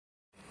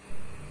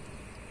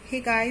Hey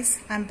guys,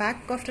 I'm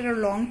back after a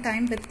long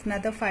time with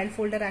another file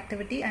folder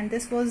activity, and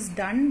this was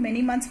done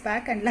many months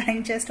back and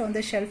lying just on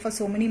the shelf for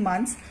so many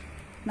months.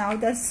 Now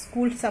the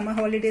school summer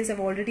holidays have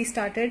already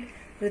started.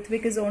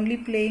 Ritvik is only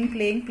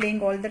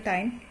playing all the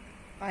time.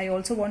 I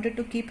also wanted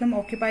to keep him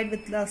occupied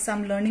with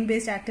some learning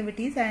based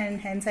activities, and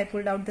hence I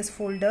pulled out this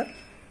folder.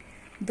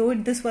 Though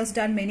this was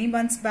done many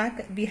months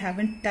back, we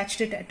haven't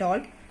touched it at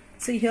all.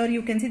 So here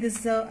you can see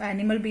this is a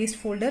animal based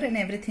folder, and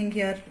everything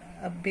here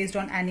based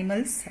on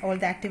animals, all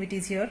the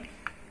activities here.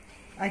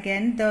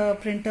 Again, the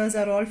printers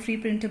are all free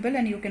printable,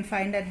 and you can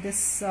find at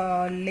this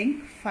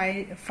link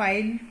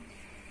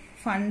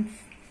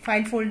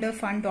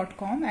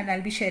filefolderfun.com, and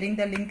I'll be sharing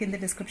the link in the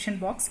description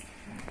box.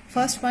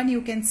 First one,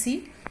 you can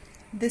see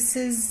this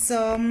is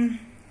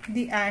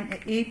the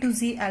A to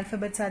Z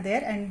alphabets are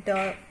there, and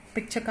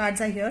picture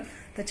cards are here.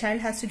 The child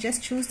has to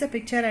just choose the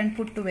picture and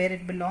put to where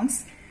it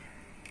belongs.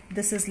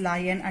 This is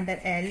lion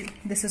under L,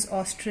 this is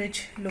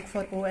ostrich, look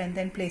for O and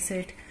then place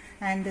it,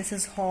 and this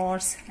is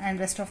horse and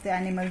rest of the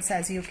animals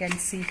as you can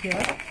see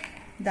here.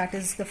 That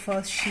is the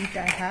first sheet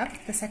I have.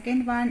 The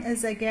second one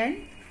is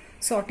again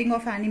sorting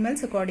of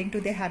animals according to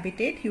their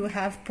habitat. You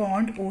have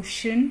pond,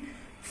 ocean,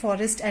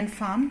 forest and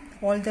farm.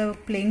 All the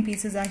playing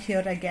pieces are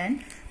here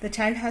again. The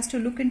child has to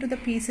look into the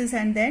pieces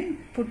and then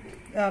put,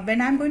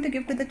 when I'm going to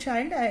give to the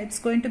child, it's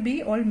going to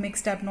be all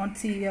mixed up, not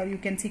see, you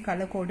can see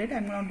color coded.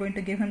 I'm not going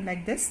to give him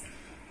like this.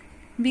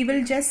 We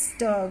will just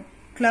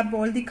club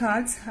all the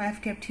cards. I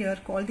have kept here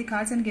all the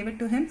cards and give it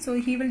to him. So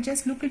he will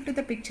just look into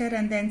the picture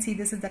and then see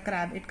this is the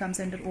crab. It comes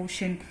under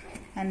ocean,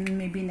 and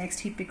maybe next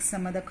he picks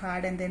some other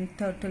card, and then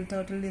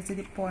turtle is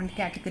the pond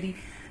category,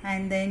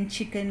 and then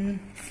chicken,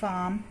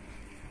 farm,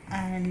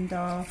 and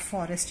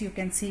forest. You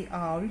can see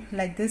owl.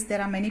 Like this, there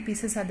are many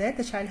pieces are there.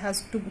 The child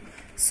has to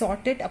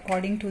sort it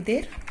according to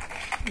their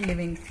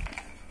living.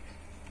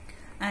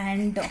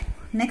 And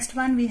next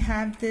one we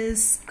have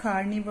this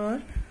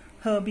carnivore,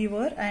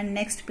 herbivore, and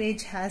next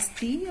page has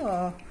the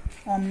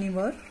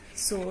omnivore.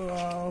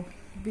 So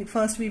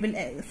first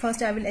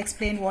I will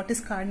explain what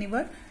is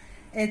carnivore.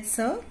 It's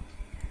a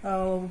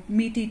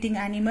meat eating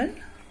animal.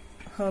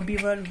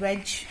 Herbivore,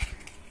 veg,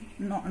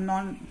 not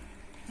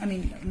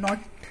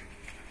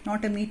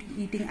a meat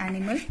eating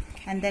animal,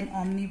 and then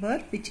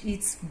omnivore, which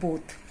eats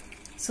both.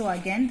 So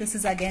again, this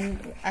is again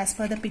as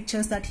per the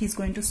pictures that he's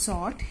going to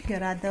sort.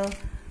 Here are the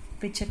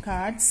picture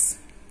cards.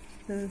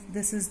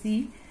 This is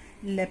the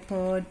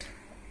leopard,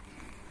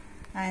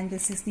 and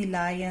this is the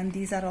lion.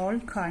 These are all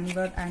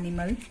carnivore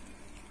animal.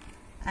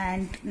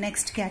 And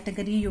next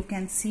category, you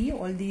can see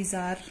all these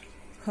are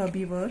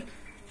herbivore,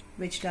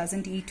 which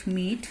doesn't eat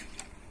meat.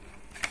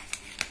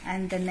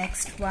 And the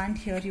next one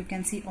here you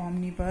can see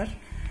omnivore,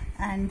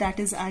 and that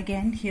is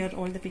again here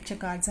all the picture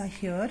cards are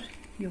here.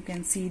 You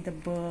can see the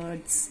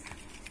birds,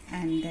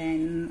 and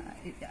then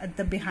at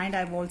the behind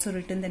I've also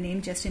written the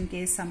name just in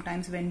case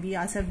sometimes when we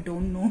ourselves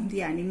don't know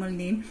the animal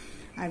name.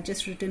 I've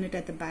just written it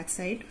at the back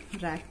side.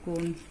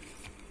 Raccoon,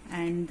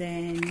 and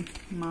then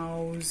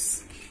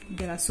mouse.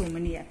 There are so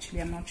many actually.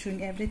 I'm not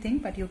showing everything,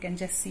 but you can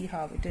just see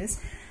how it is.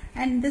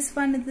 And this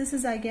one, this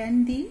is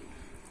again the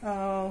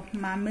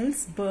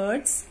mammals,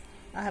 birds.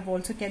 I have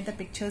also kept the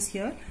pictures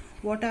here.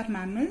 What are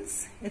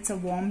mammals? It's a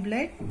warm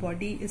blood,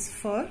 body is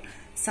fur,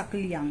 suckle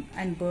young.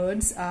 And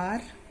birds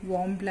are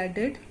warm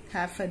blooded,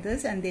 have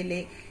feathers, and they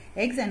lay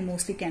eggs and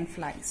mostly can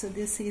fly. So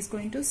this is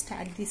going to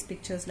stack these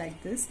pictures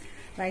like this.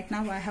 Right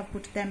now I have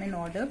put them in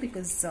order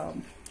because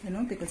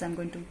because I'm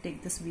going to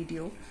take this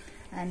video.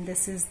 And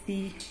this is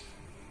the,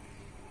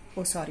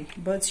 oh sorry,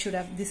 birds should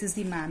have, this is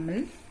the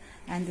mammal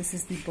and this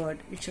is the bird.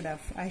 I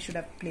should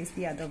have placed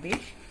the other way,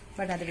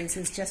 but otherwise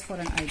it's just for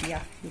an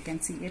idea. You can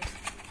see it.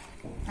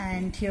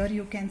 And here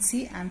you can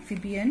see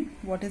amphibian.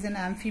 What is an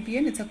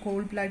amphibian? It's a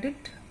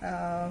cold-blooded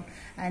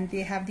and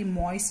they have the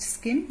moist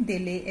skin. They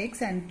lay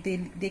eggs, and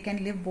they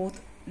can live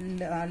both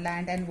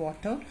land and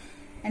water.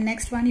 And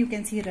next one you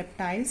can see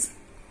reptiles.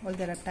 All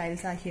the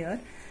reptiles are here,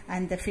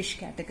 and the fish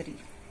category.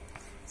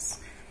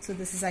 So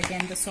this is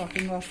again the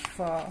sorting of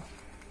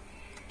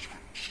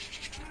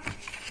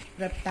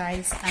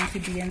reptiles,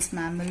 amphibians,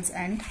 mammals,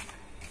 and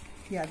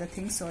the other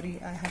thing. Sorry,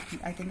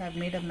 I think I've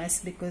made a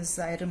mess because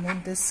I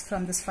removed this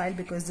from this file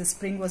because the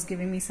spring was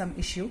giving me some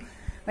issue.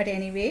 But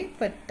anyway,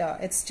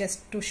 it's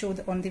just to show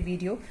on the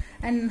video.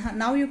 And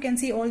now you can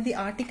see all the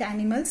Arctic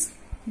animals.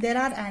 There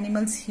are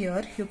animals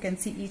here. You can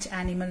see each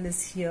animal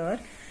is here.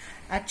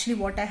 Actually,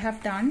 what I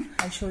have done,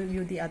 I'll show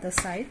you the other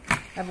side.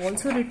 I've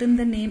also written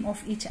the name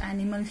of each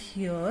animal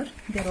here.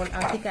 They're all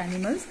Arctic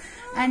animals.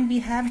 And we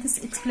have this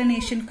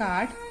explanation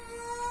card.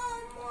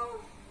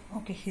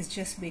 Okay, he's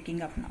just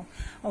waking up now.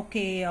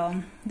 Okay,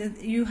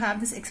 you have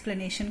this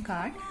explanation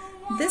card.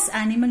 This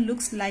animal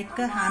looks like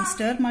a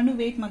hamster. Manu,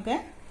 wait,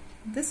 Maga.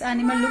 This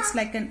animal looks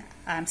like an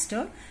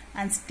hamster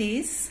and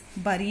stays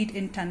buried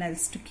in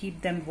tunnels to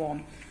keep them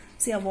warm.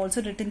 See, I've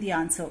also written the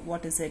answer.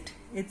 What is it?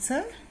 It's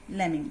a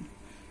lemming.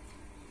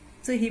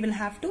 So he will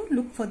have to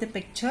look for the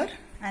picture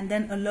and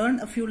then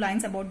learn a few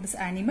lines about this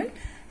animal,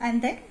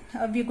 and then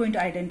we're going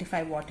to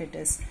identify what it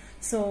is.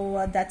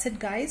 So that's it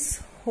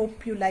guys.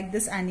 Hope you like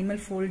this animal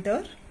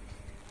folder.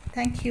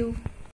 Thank you.